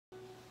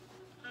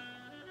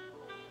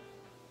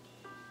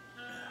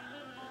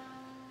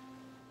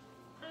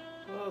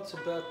It's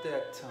about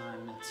that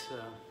time. It's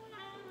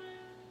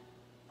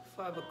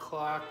 5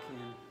 o'clock,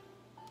 and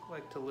I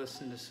like to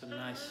listen to some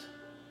nice,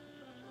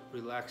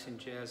 relaxing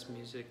jazz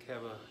music.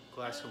 Have a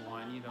glass of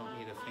wine. You don't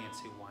need a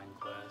fancy wine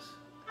glass.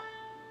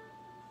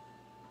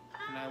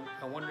 And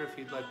I wonder if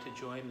you'd like to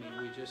join me.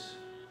 We just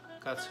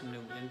got some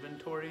new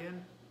inventory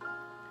in.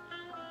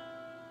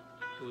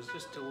 It was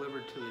just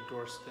delivered to the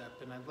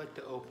doorstep, and I'd like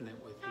to open it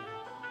with you.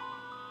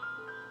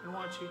 And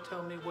why don't you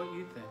tell me what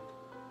you think?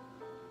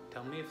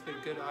 Tell me if they're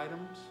good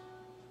items.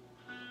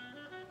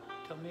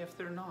 Tell me if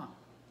they're not.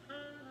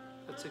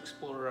 Let's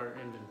explore our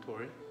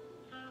inventory.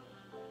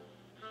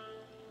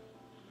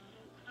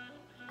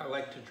 I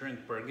like to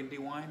drink Burgundy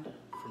wine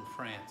from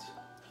France.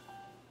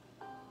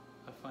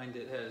 I find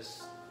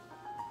it's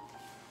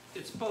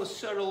both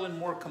subtle and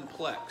more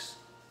complex.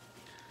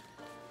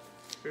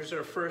 Here's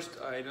our first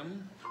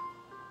item.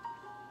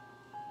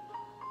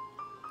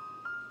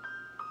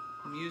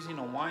 I'm using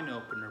a wine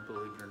opener,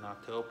 believe it or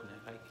not, to open it.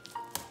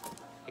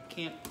 I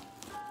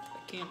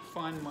can't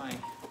find my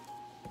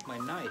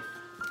knife.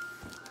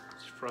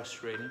 It's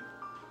frustrating.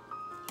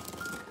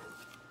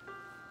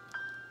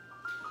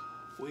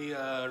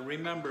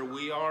 Remember,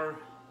 we are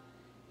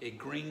a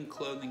green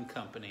clothing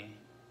company,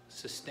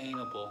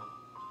 sustainable.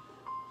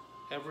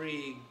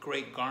 Every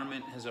great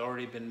garment has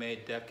already been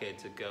made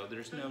decades ago.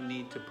 There's no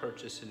need to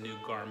purchase a new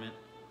garment,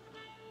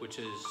 which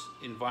is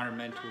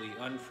environmentally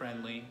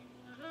unfriendly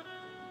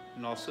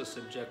and also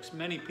subjects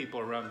many people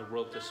around the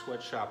world to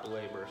sweatshop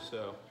labor.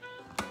 So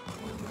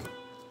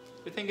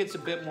we think it's a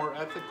bit more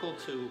ethical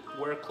to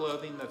wear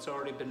clothing that's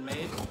already been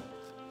made.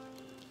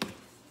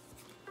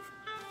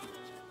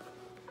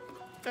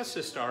 That's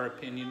just our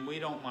opinion. We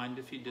don't mind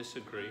if you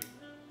disagree.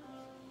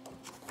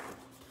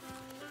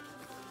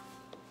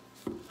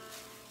 Okay.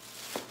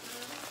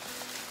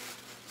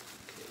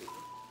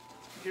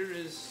 Here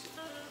is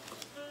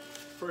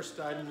first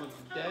item of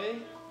the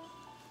day.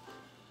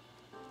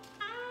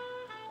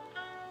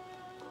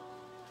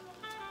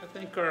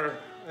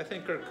 I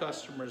think our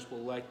customers will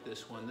like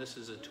this one. This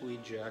is a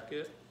tweed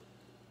jacket,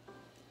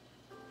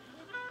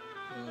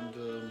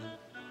 and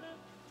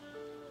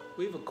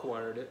we've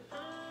acquired it.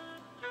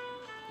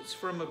 It's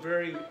from a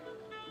very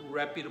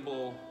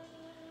reputable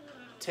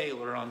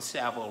tailor on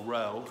Savile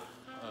Row.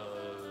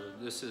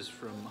 This is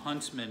from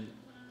Huntsman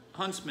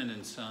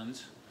and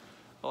Sons.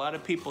 A lot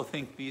of people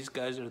think these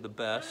guys are the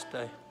best.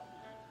 I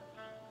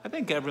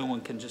think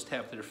everyone can just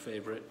have their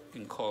favorite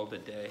and call it a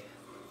day.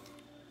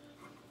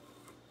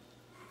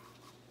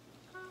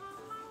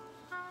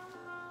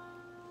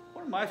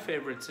 One of my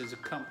favorites is a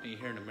company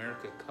here in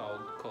America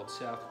called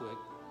Southwick.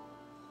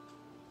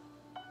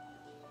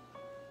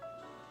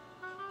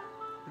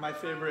 My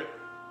favorite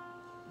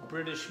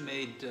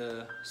British-made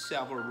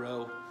Savile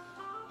Row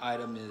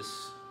item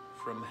is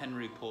from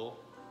Henry Poole.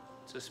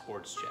 It's a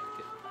sports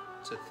jacket.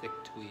 It's a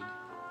thick tweed.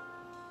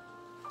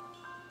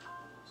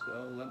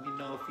 So let me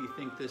know if you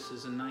think this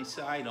is a nice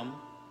item.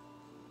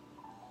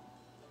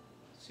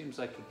 Seems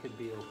like it could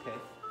be okay.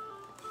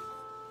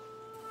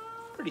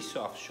 Pretty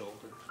soft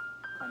shoulder.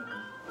 Kind of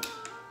an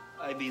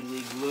Ivy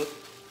League look.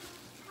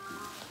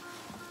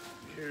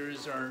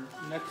 Here's our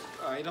next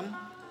item.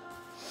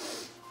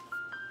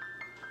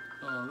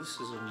 Oh, this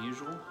is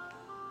unusual.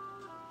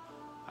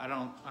 I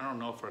don't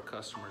know if our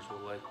customers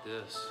will like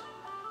this.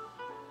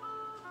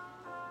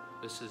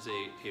 This is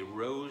a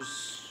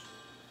rose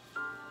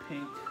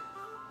pink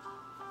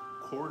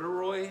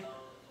corduroy,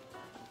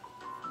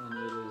 and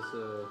it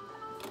is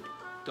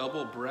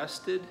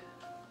double-breasted.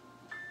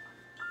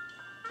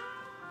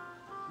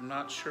 I'm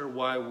not sure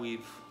why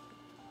we've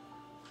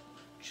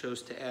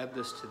chose to add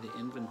this to the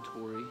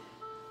inventory.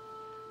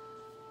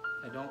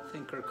 I don't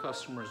think our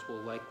customers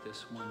will like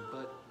this one,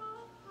 but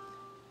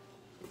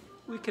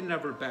we can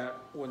never bat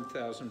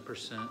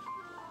 1,000%.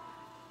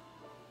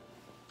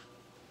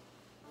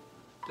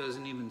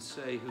 Doesn't even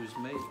say who's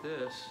made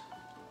this.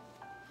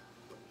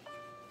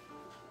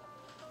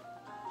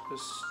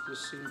 This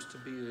seems to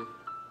be a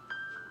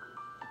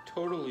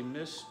total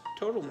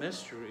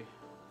mystery.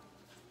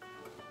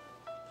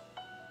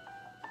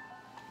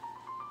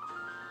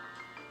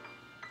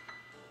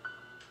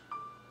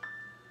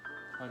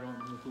 I don't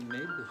know who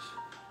made this.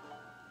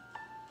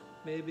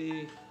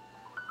 Maybe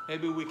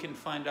we can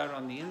find out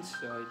on the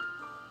inside.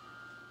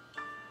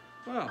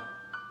 Wow,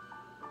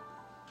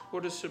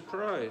 what a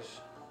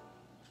surprise.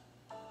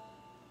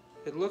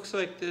 It looks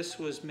like this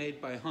was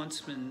made by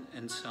Huntsman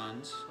and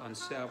Sons on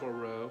Savile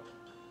Row,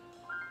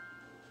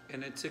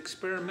 and it's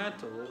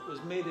experimental. It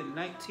was made in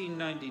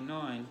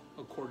 1999,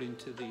 according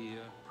to the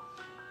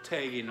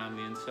tagging on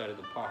the inside of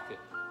the pocket.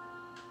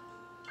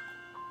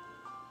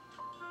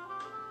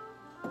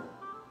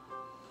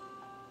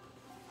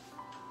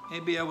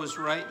 Maybe I was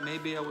right,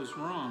 maybe I was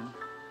wrong.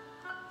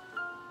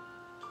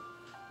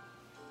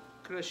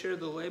 Could I share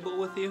the label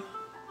with you?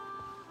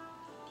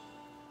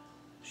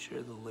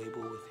 Share the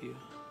label with you.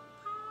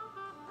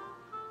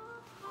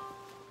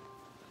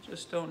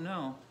 Just don't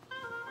know.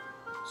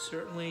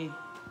 Certainly,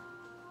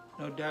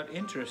 no doubt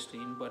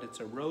interesting, but it's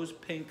a rose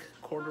pink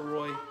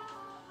corduroy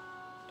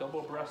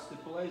double-breasted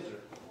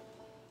blazer.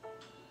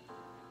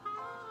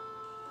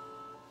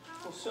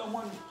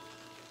 Someone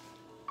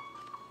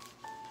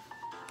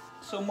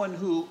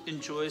who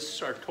enjoys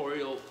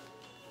sartorial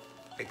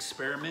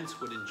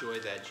experiments would enjoy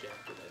that jacket,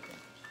 I think.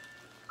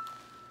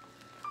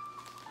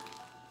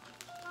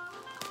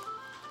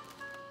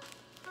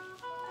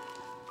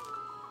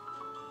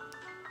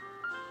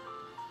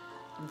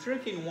 I'm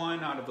drinking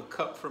wine out of a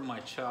cup from my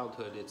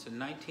childhood. It's a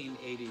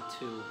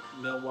 1982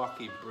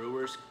 Milwaukee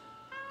Brewers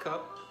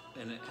cup,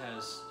 and it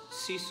has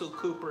Cecil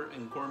Cooper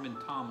and Gorman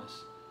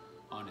Thomas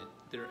on it,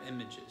 their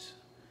images.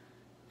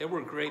 They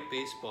were great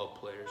baseball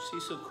players.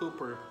 Cecil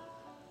Cooper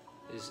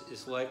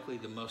is likely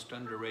the most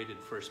underrated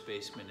first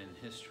baseman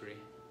in history.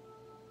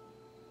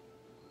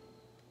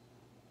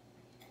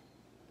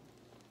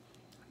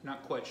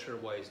 Not quite sure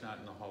why he's not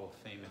in the Hall of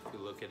Fame if you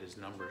look at his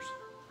numbers.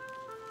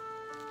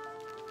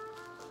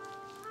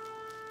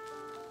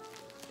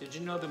 Did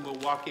you know the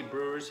Milwaukee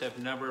Brewers have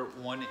never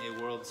won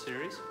a World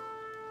Series?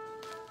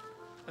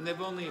 And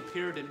they've only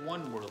appeared in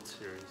one World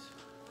Series.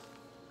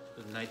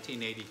 In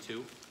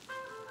 1982.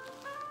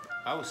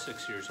 I was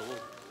 6 years old.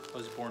 I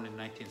was born in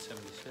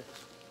 1976.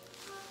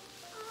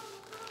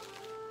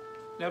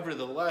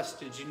 Nevertheless,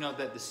 did you know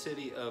that the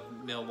city of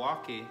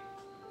Milwaukee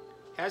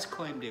has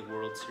claimed a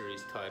World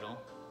Series title?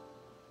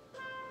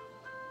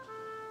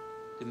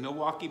 The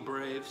Milwaukee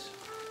Braves,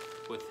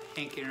 with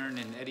Hank Aaron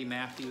and Eddie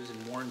Matthews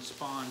and Warren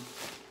Spahn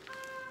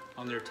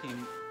on their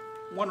team,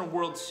 won a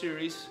World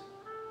Series.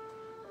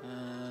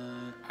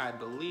 I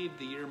believe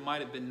the year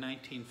might have been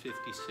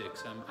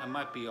 1956. I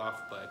might be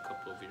off by a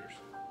couple of years.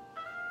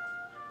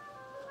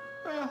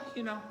 Well,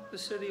 you know, the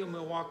city of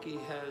Milwaukee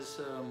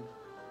has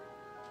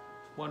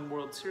one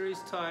World Series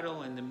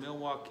title, and the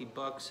Milwaukee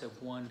Bucks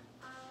have won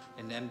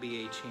an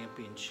NBA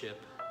championship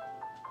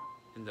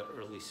in the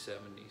early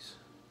 70s.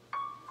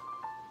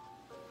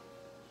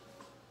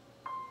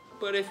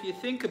 But if you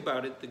think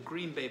about it, the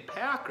Green Bay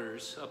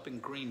Packers up in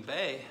Green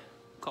Bay,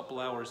 a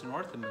couple hours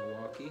north of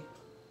Milwaukee,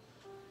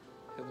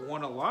 have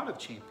won a lot of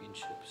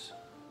championships.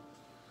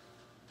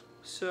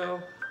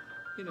 So,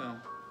 you know,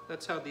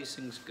 that's how these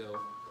things go.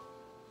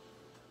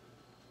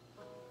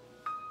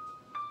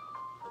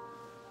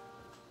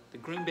 The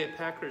Green Bay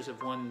Packers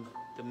have won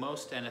the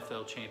most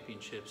NFL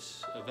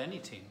championships of any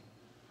team.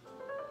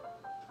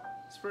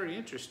 It's very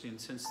interesting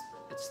since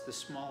it's the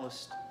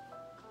smallest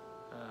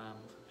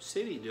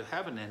city to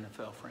have an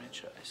NFL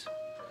franchise.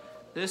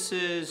 This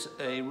is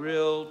a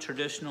real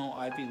traditional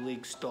Ivy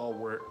League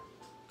stalwart.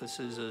 This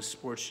is a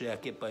sports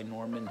jacket by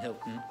Norman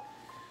Hilton.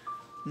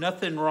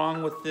 Nothing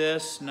wrong with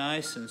this,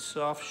 nice and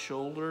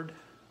soft-shouldered.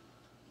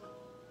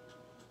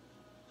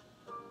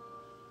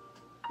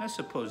 I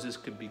suppose this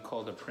could be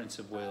called a Prince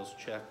of Wales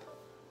check.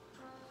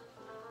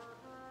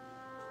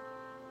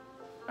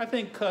 I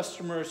think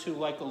customers who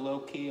like a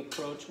low-key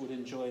approach would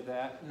enjoy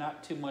that.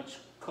 Not too much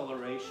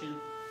coloration.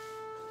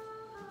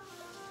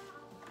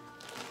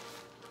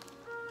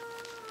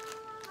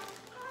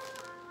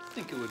 I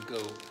think it would go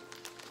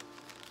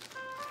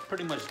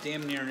pretty much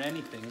damn near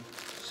anything.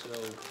 So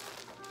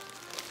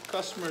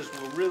customers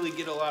will really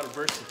get a lot of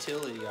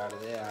versatility out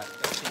of that.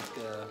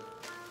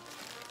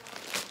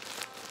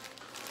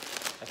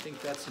 I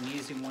think that's an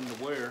easy one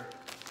to wear.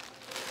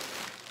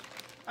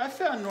 I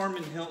found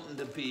Norman Hilton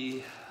to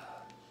be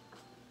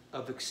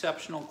of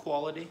exceptional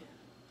quality.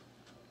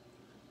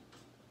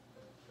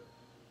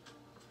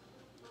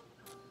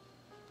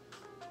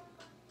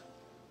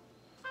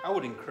 I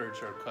would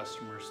encourage our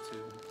customers to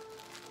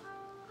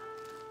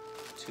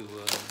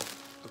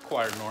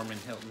acquire Norman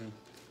Hilton.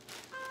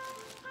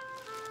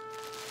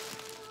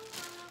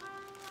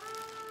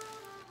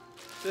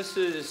 This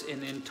is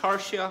an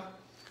Intarsia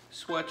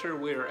sweater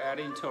we are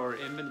adding to our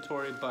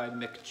inventory by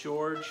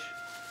McGeorge.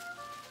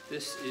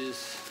 This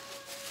is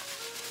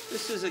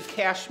a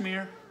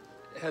cashmere.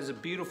 It has a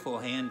beautiful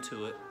hand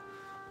to it.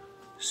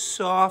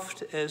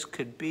 Soft as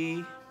could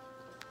be.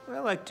 I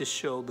like to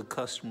show the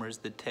customers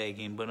the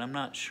tagging, but I'm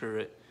not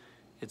sure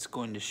it's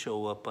going to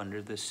show up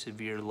under this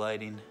severe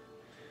lighting.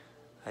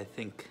 I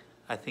think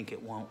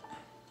it won't.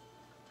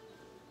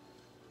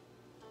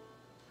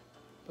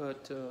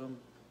 But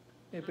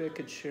maybe I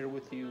could share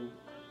with you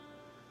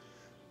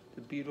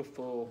the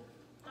beautiful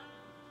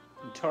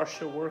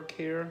Intarsia work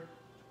here.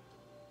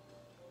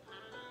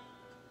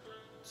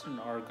 It's an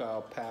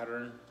argyle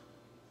pattern.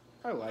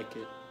 I like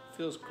it.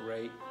 Feels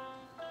great.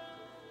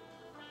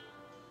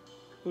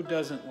 Who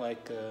doesn't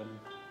like a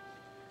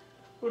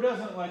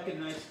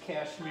nice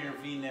cashmere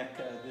V-neck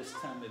this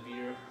time of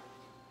year?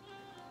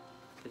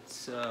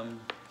 It's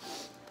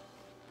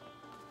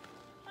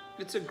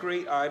a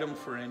great item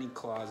for any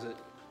closet.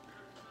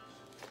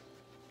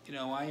 You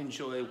know, I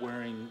enjoy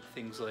wearing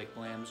things like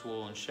lamb's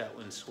wool and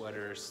Shetland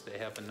sweaters. They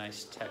have a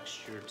nice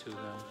texture to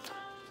them.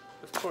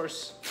 Of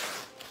course,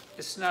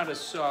 it's not as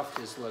soft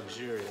as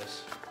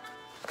luxurious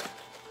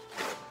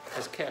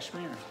as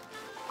cashmere.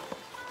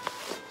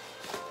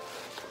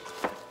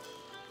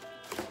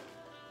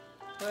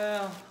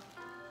 Well,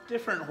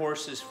 different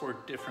horses for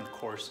different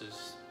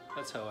courses.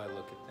 That's how I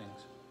look at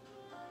things.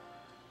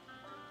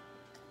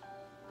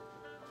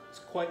 It's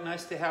quite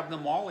nice to have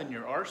them all in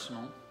your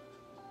arsenal.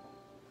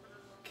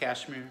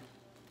 Cashmere,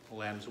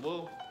 lamb's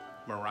wool,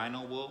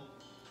 merino wool,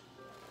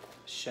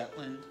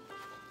 Shetland.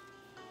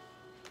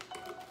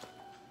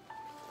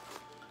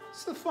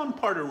 It's the fun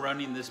part of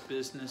running this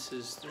business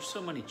is there's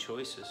so many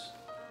choices.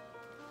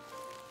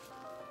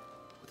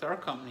 With our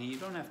company, you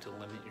don't have to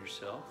limit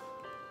yourself.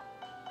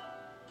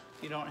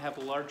 If you don't have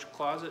a large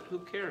closet, who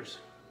cares?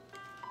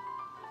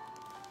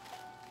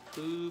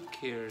 Who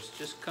cares?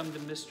 Just come to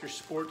Mr.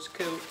 Sports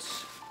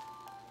Coats.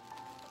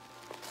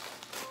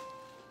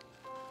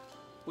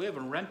 We have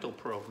a rental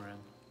program.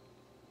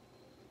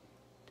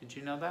 Did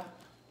you know that?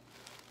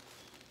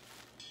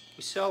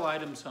 We sell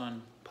items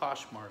on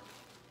Poshmark.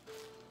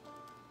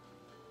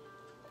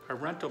 Our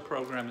rental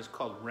program is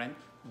called Rent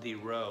the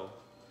Row,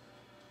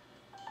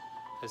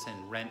 as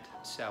in rent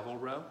Savile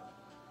Row.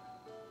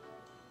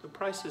 The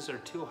prices are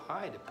too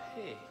high to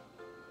pay.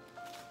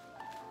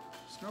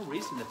 There's no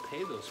reason to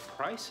pay those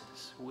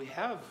prices. We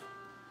have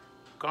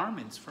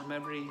garments from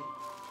every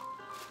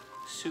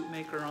suit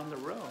maker on the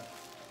row.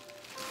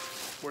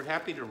 We're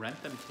happy to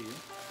rent them to you.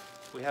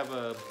 We have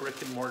a brick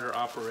and mortar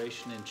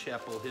operation in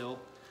Chapel Hill,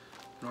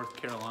 North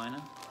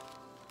Carolina.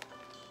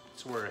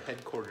 It's where our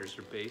headquarters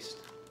are based.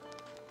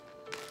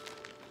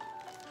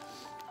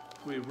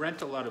 We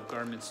rent a lot of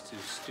garments to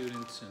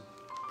students and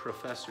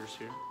professors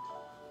here.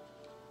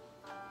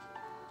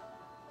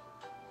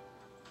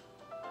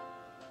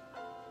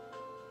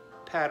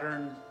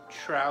 Pattern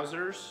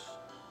trousers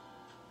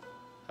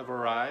have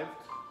arrived.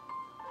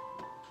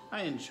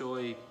 I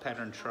enjoy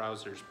pattern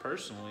trousers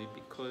personally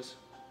because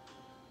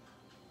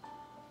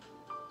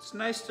it's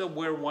nice to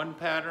wear one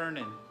pattern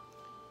and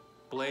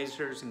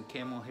blazers and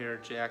camel hair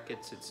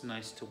jackets. It's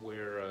nice to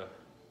wear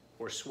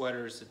or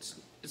sweaters.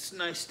 It's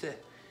nice to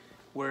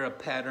wear a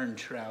pattern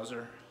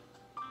trouser.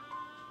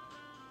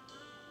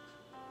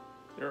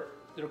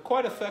 They're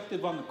quite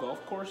effective on the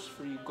golf course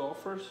for you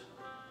golfers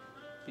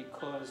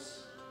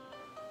because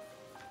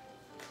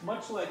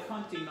much like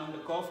hunting on the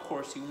golf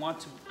course, you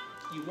want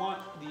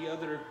the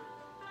other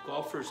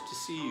golfers to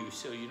see you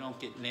so you don't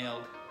get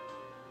nailed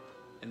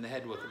in the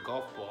head with a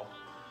golf ball.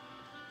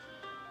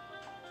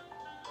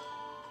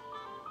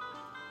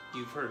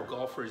 You've heard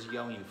golfers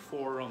yelling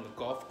 "4" on the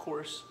golf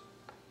course.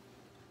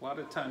 A lot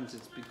of times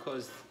it's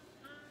because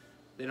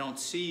they don't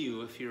see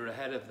you if you're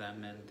ahead of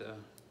them, and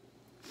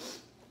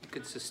you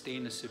could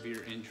sustain a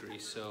severe injury.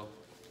 So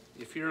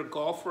if you're a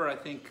golfer, I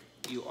think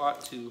you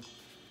ought to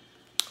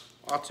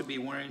be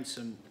wearing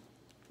some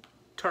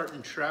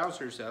tartan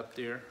trousers out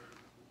there.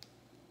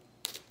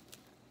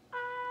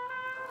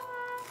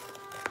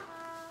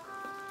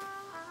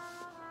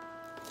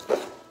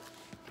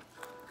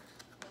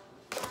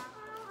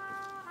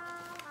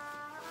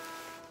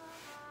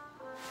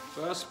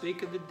 Well,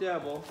 speak of the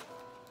devil,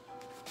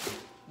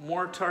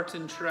 more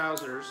tartan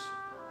trousers.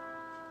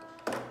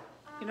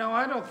 You know,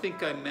 I don't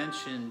think I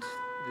mentioned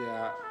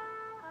that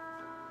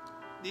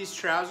these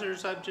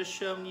trousers I've just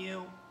shown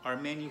you are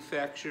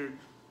manufactured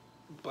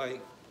by,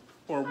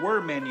 or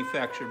were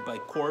manufactured by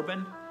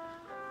Corbin.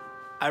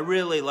 I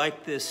really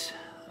like this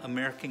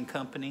American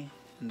company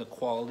and the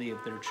quality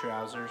of their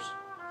trousers.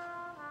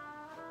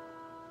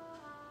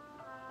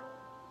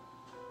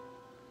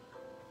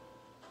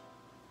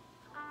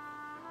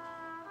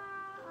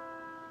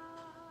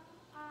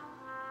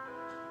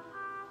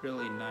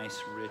 Really nice,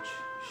 rich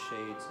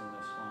shades in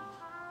this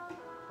one.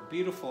 A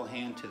beautiful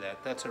hand to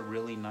that. That's a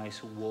really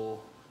nice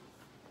wool.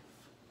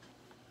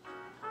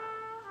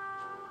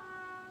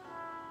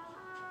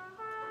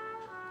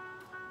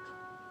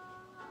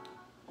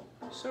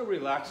 So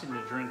relaxing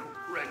to drink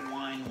red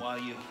wine while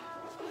you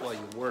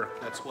work.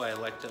 That's why I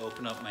like to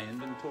open up my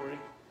inventory.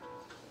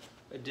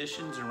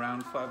 Editions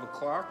around 5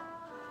 o'clock.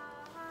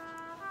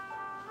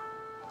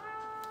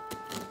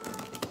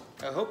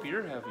 I hope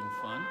you're having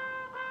fun.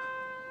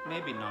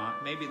 Maybe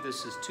not. Maybe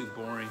this is too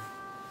boring.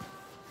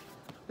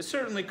 It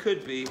certainly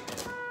could be.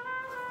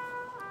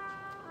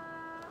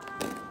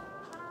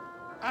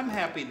 I'm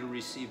happy to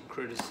receive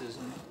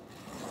criticism.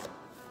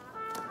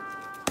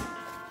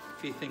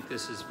 If you think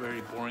this is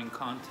very boring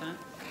content,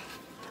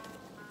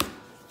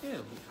 yeah,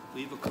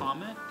 leave a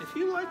comment. If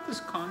you like this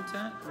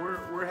content,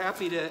 we're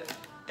happy to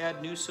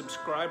add new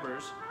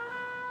subscribers.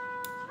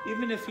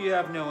 Even if you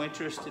have no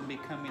interest in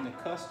becoming a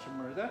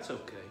customer, that's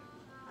okay.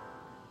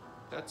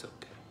 That's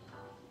okay.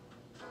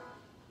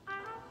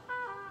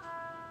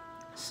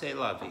 C'est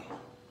la vie.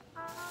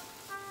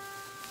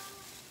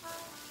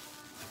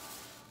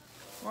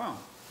 Wow.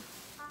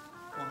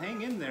 Well,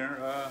 hang in there.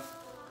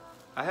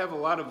 We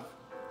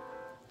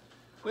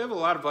have a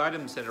lot of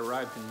items that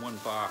arrived in one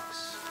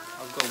box.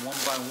 I'll go one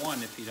by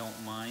one if you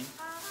don't mind.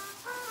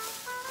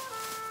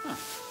 Huh.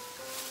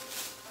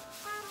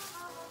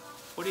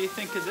 What do you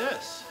think of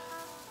this?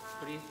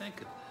 What do you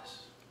think of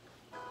this?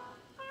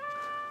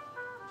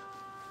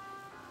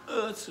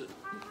 It's a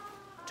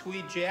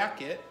tweed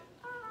jacket.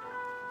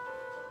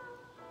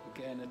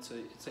 Again, it's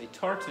a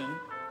tartan,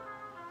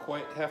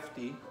 quite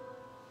hefty.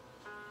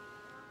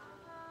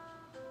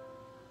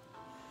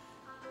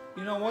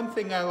 You know, one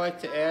thing I like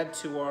to add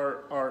to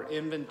our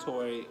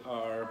inventory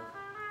are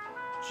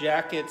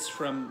jackets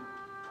from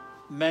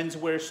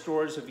menswear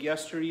stores of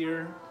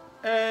yesteryear.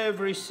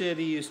 Every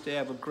city used to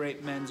have a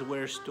great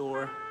menswear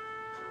store.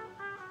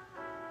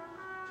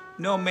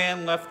 No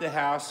man left the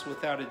house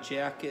without a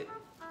jacket.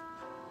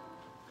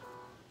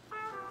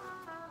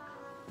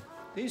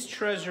 These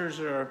treasures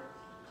are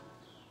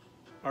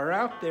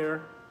out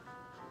there.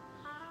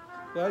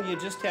 Well, you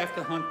just have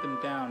to hunt them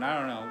down. I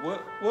don't know.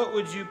 What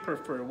would you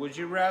prefer? Would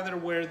you rather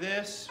wear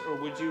this, or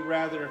would you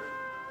rather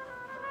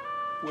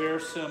wear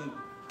some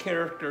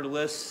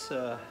characterless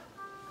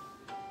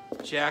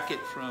jacket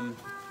from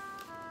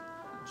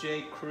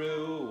J.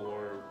 Crew,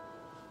 or,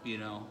 you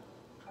know,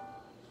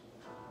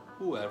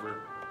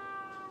 whoever?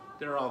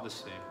 They're all the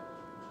same.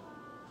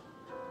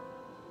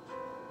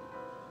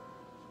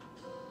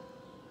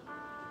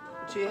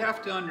 What you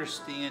have to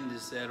understand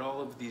is that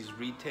all of these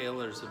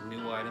retailers of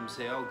new items,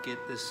 they all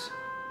get this,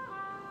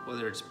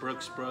 whether it's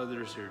Brooks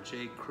Brothers or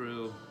J.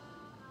 Crew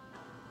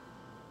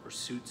or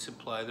Suit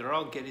Supply, they're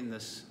all getting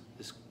this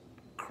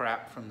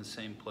crap from the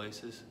same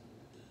places.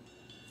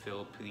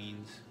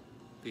 Philippines,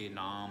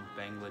 Vietnam,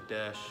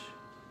 Bangladesh,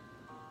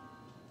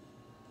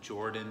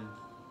 Jordan,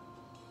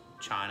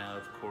 China,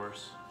 of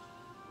course.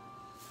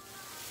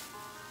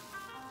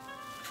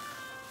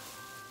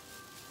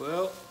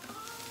 Well,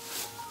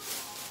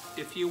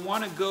 if you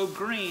want to go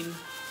green,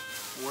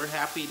 we're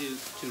happy to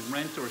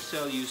rent or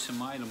sell you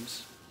some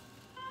items.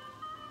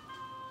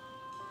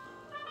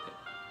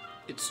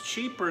 It's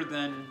cheaper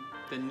than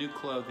new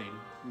clothing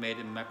made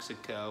in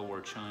Mexico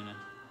or China.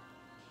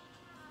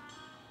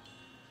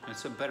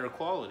 It's a better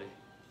quality.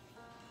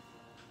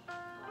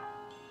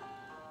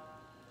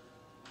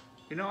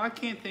 You know, I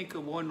can't think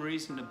of one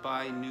reason to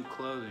buy new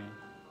clothing.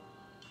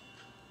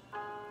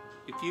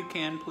 If you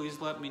can, please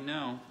let me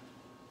know.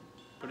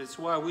 But it's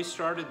why we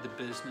started the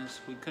business.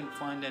 We couldn't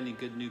find any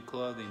good new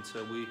clothing,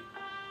 so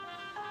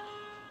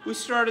we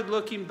started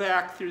looking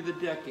back through the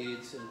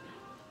decades, and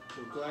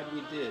we're glad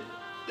we did.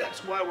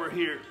 That's why we're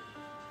here.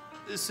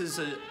 This is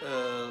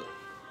a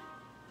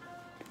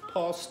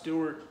Paul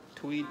Stewart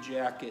tweed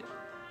jacket.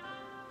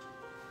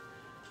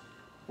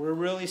 We're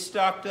really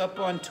stocked up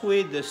on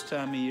tweed this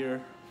time of year.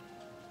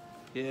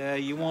 Yeah,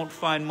 you won't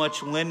find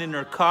much linen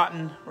or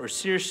cotton or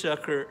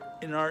seersucker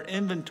in our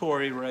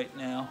inventory right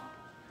now.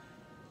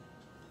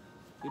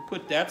 We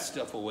put that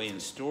stuff away in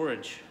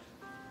storage.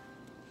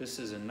 This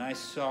is a nice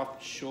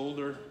soft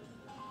shoulder.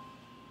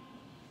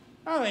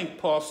 I think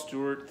Paul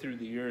Stewart through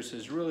the years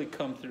has really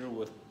come through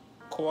with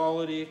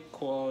quality,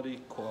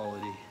 quality,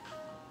 quality.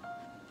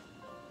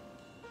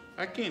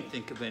 I can't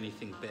think of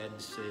anything bad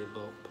to say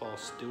about Paul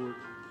Stewart.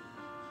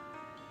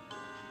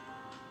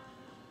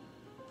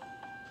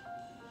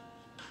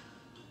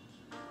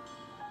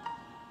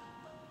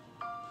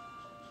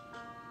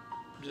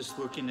 I'm just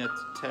looking at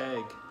the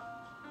tag.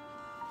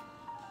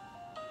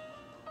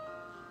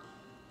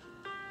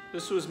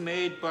 This was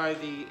made by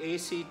the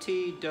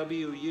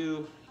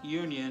ACTWU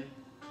union.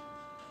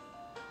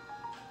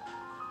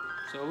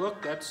 So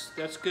look, that's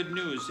good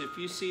news. If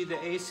you see the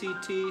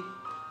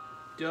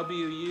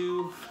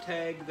ACTWU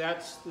tag,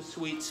 that's the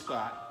sweet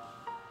spot.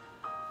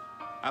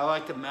 I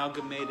like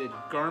amalgamated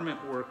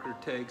garment worker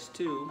tags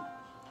too.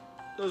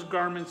 Those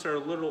garments are a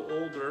little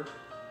older.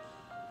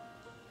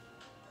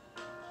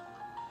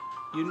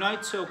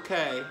 Unite's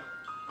okay.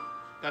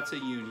 That's a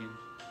union.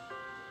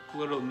 A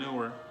little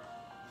newer.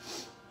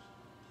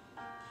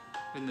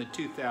 In the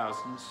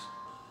 2000s,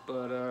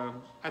 but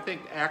I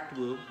think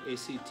ACTWU,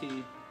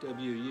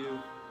 ACTWU,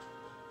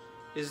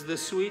 is the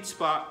sweet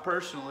spot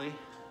personally.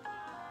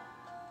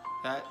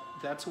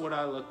 That's what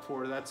I look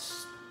for.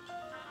 That's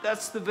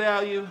the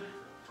value.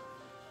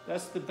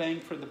 That's the bang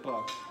for the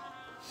buck.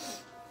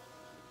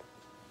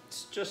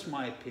 It's just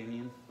my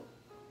opinion.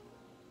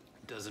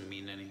 It doesn't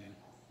mean anything.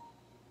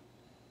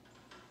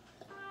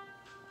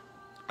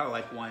 I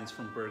like wines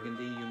from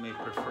Burgundy. You may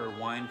prefer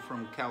wine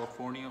from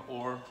California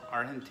or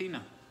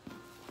Argentina.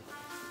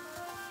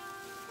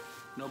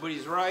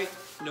 Nobody's right,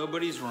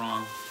 nobody's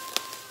wrong.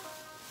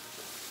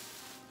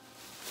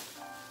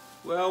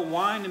 Well,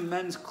 wine and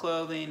men's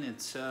clothing,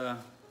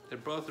 they're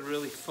both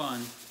really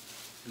fun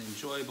and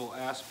enjoyable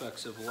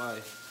aspects of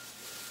life.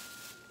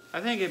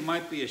 I think it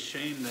might be a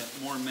shame that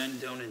more men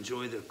don't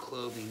enjoy their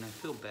clothing. I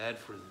feel bad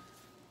for them.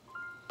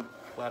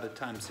 A lot of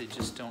times they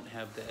just don't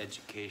have the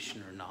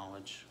education or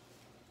knowledge.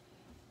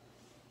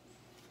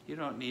 You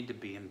don't need to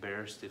be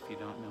embarrassed if you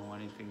don't know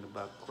anything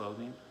about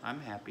clothing. I'm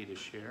happy to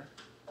share.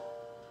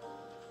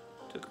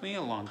 It took me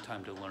a long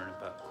time to learn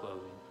about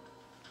clothing.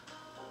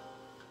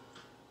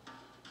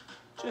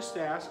 Just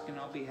ask and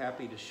I'll be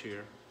happy to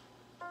share.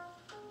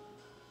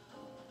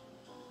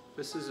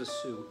 This is a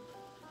suit.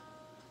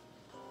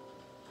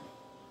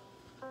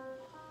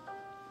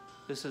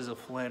 This is a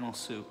flannel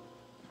suit.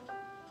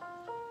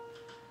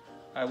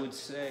 I would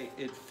say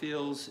it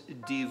feels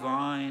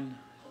divine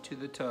to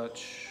the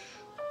touch.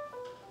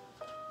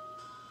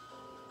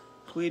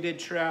 Pleated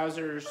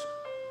trousers,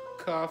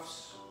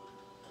 cuffs,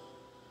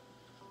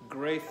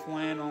 gray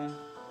flannel.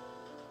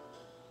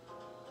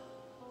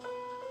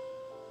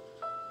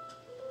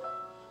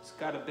 It's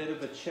got a bit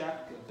of a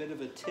check, a bit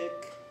of a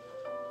tick.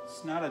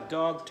 It's not a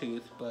dog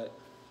tooth, but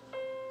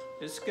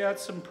it's got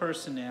some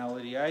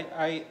personality.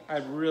 I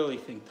really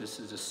think this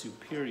is a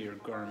superior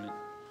garment.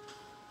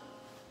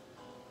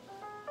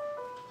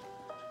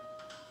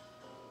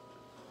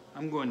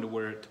 I'm going to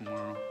wear it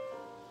tomorrow.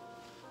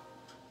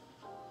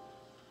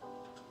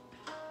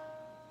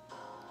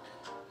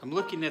 I'm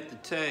looking at the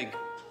tag.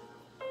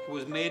 It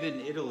was made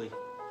in Italy.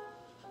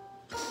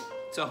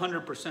 It's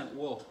 100%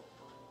 wool.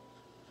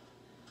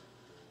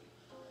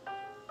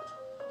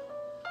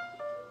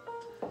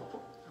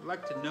 I'd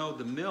like to know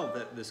the mill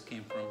that this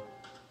came from.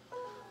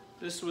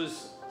 This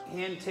was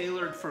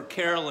hand-tailored for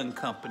Carroll and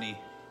Company.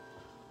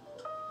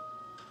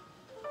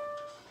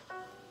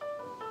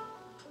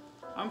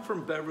 I'm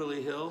from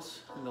Beverly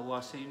Hills in the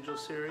Los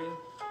Angeles area.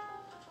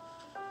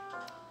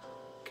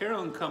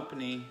 Carroll and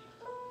Company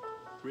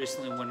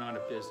recently went out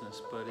of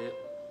business, but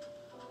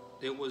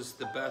it was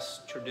the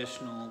best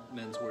traditional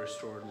menswear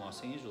store in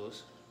Los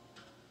Angeles.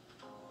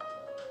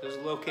 It was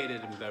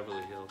located in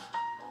Beverly Hills.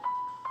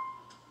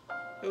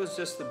 It was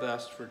just the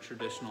best for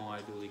traditional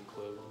Ivy League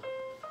clothing.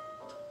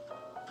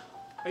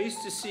 I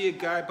used to see a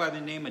guy by the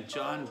name of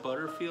John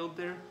Butterfield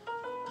there.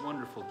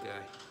 Wonderful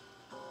guy.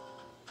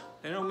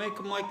 They don't make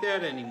them like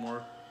that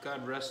anymore.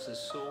 God rest his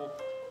soul.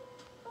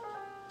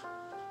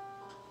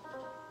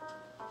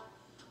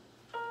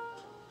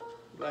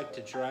 He liked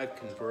to drive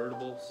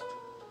convertibles.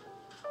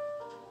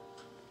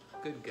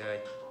 Good guy.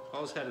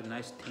 Always had a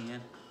nice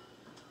tan.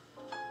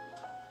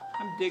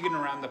 I'm digging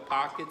around the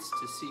pockets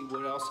to see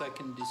what else I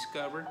can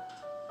discover.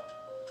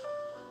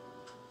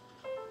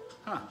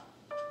 Huh.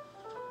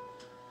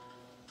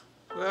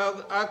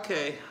 Well,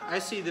 okay, I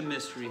see the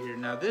mystery here.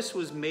 Now, this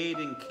was made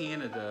in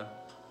Canada,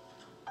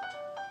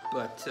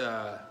 but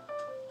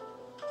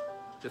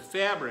the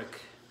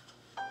fabric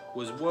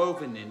was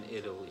woven in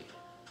Italy.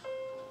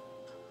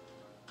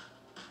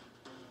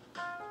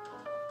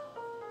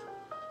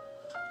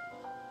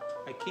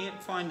 I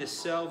can't find a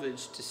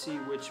salvage to see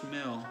which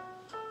mill.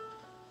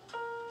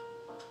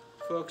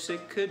 Folks,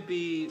 it could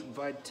be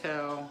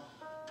Vital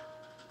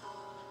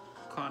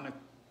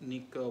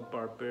Conico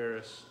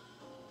Barbarus,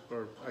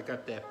 or I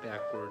got that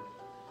backward.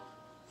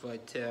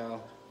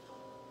 Vital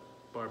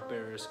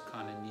Barbarus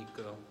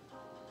Conico.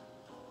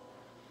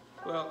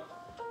 Well,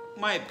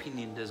 my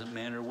opinion doesn't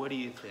matter. What do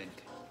you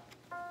think?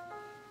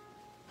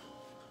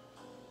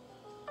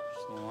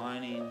 There's the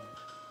lining.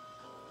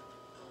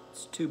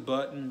 It's 2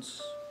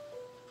 buttons.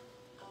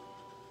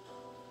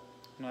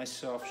 Nice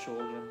soft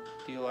shoulder.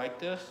 Do you like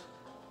this?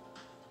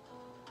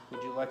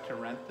 Would you like to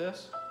rent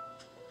this?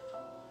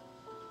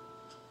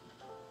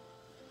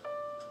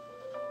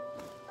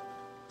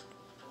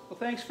 Well,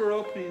 thanks for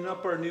opening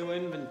up our new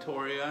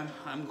inventory.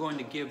 I'm going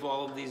to give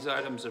all of these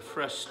items a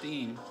fresh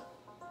steam.